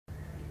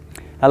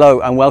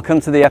Hello and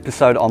welcome to the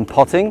episode on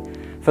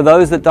potting. For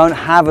those that don't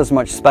have as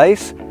much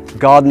space,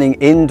 gardening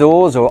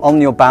indoors or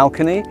on your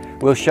balcony,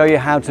 we'll show you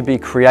how to be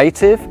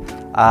creative,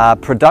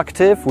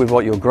 productive with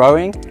what you're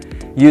growing,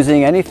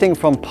 using anything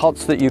from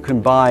pots that you can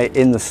buy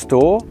in the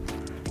store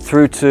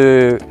through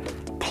to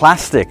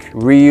plastic,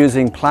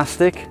 reusing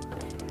plastic,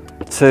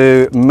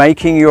 to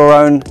making your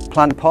own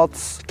plant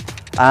pots,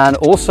 and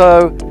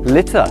also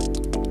litter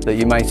that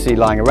you may see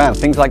lying around,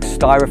 things like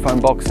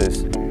styrofoam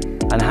boxes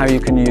and how you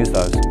can use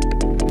those.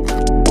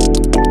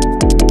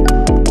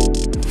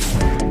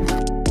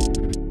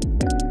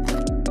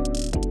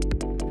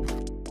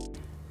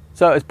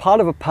 So as part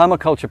of a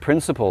permaculture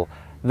principle,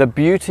 the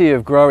beauty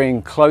of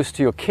growing close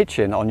to your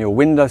kitchen, on your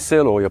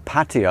windowsill or your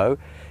patio,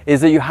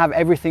 is that you have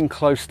everything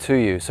close to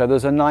you. So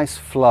there's a nice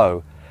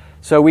flow.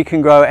 So we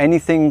can grow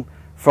anything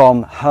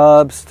from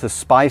herbs to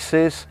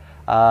spices,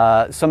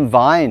 some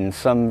vines,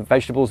 some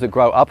vegetables that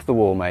grow up the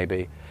wall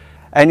maybe.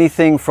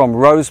 Anything from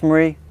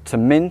rosemary to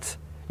mint.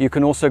 You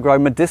can also grow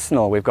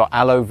medicinal. We've got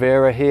aloe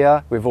vera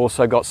here. We've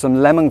also got some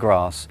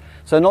lemongrass.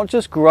 So not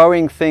just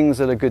growing things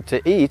that are good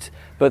to eat,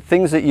 but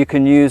things that you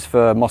can use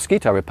for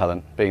mosquito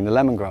repellent, being the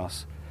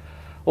lemongrass.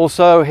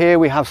 Also here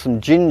we have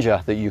some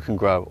ginger that you can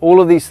grow. All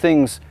of these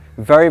things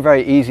very,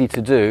 very easy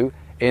to do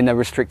in a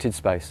restricted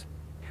space.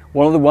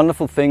 One of the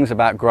wonderful things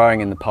about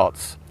growing in the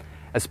pots,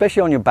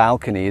 especially on your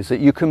balcony, is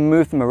that you can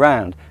move them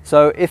around.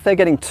 So if they're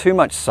getting too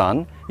much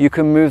sun, you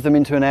can move them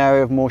into an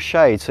area of more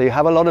shade. So you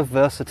have a lot of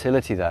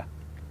versatility there.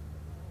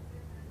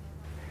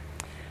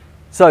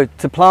 So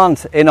to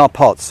plant in our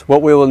pots,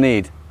 what we will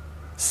need: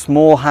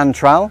 small hand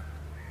trowel,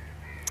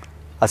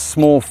 a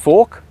small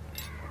fork,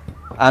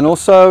 and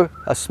also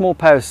a small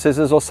pair of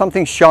scissors or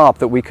something sharp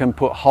that we can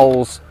put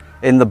holes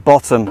in the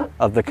bottom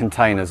of the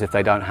containers if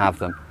they don't have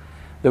them.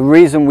 The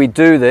reason we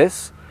do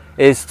this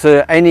is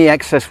to any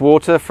excess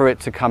water for it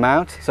to come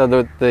out so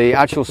that the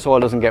actual soil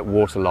doesn't get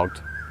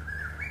waterlogged.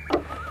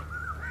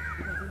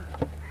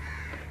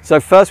 So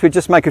first we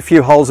just make a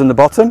few holes in the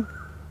bottom.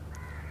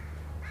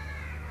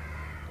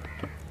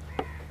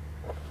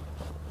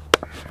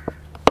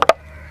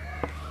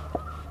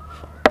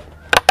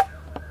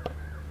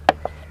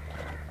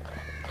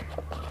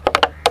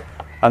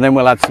 And then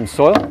we'll add some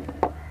soil.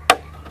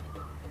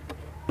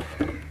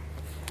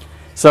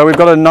 So we've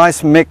got a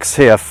nice mix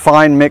here,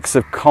 fine mix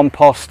of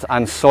compost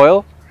and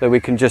soil that we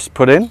can just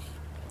put in.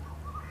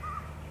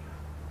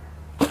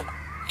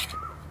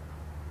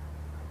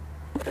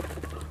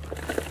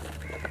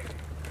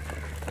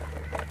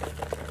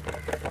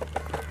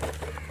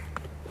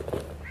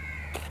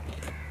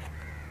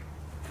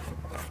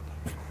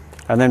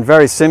 And then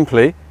very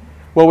simply,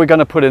 what we're going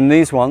to put in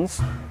these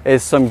ones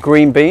is some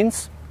green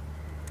beans.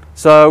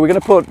 So we're going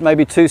to put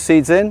maybe 2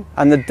 seeds in,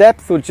 and the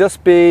depth will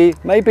just be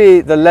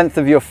maybe the length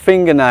of your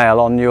fingernail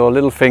on your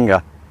little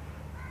finger.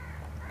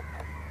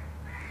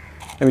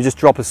 Then we just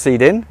drop a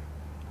seed in,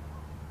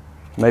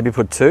 maybe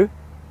put 2,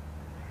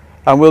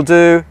 and we'll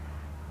do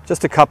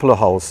just a couple of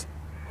holes,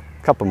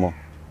 a couple more.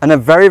 And a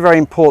very, very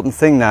important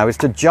thing now is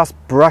to just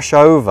brush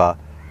over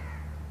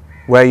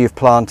where you've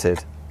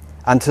planted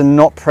and to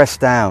not press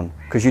down,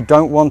 because you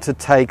don't want to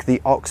take the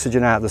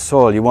oxygen out of the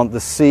soil. You want the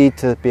seed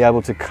to be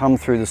able to come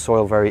through the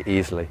soil very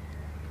easily.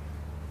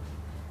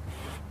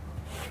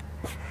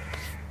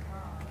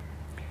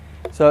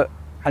 So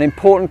an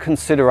important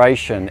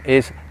consideration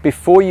is,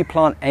 before you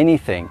plant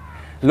anything,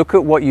 look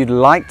at what you'd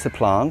like to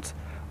plant.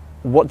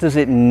 What does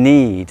it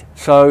need?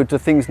 So do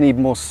things need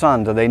more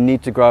sun? Do they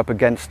need to grow up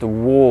against a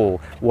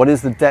wall? What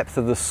is the depth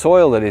of the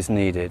soil that is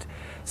needed?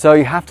 So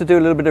you have to do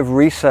a little bit of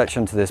research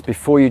into this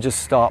before you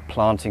just start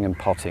planting and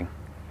potting.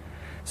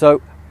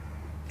 So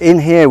in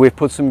here we've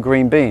put some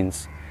green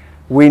beans.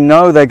 We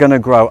know they're going to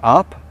grow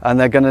up and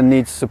they're going to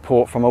need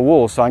support from a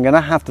wall. So I'm going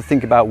to have to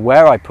think about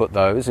where I put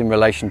those in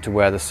relation to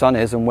where the sun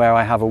is and where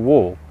I have a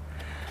wall.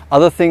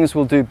 Other things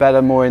will do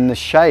better more in the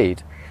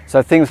shade.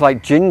 So things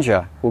like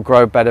ginger will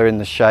grow better in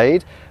the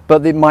shade,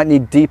 but it might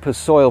need deeper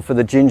soil for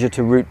the ginger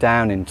to root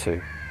down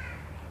into.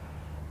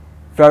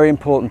 Very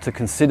important to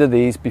consider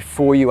these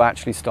before you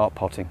actually start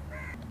potting.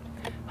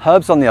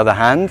 Herbs, on the other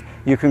hand,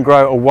 you can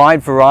grow a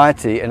wide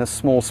variety in a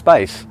small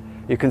space.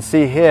 You can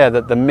see here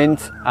that the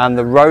mint and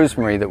the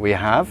rosemary that we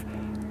have,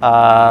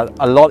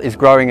 a lot is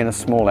growing in a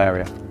small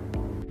area.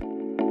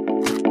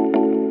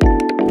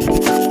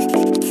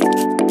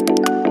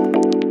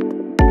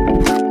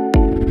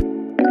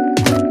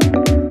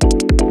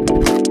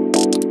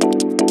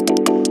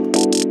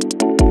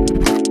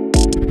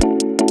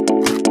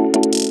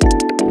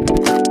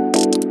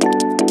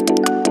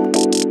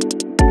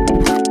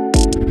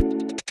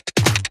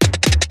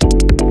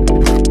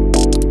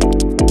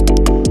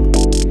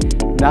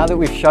 Now that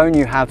we've shown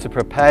you how to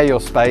prepare your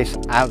space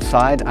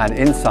outside and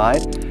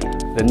inside,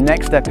 the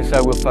next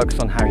episode will focus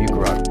on how you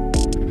grow.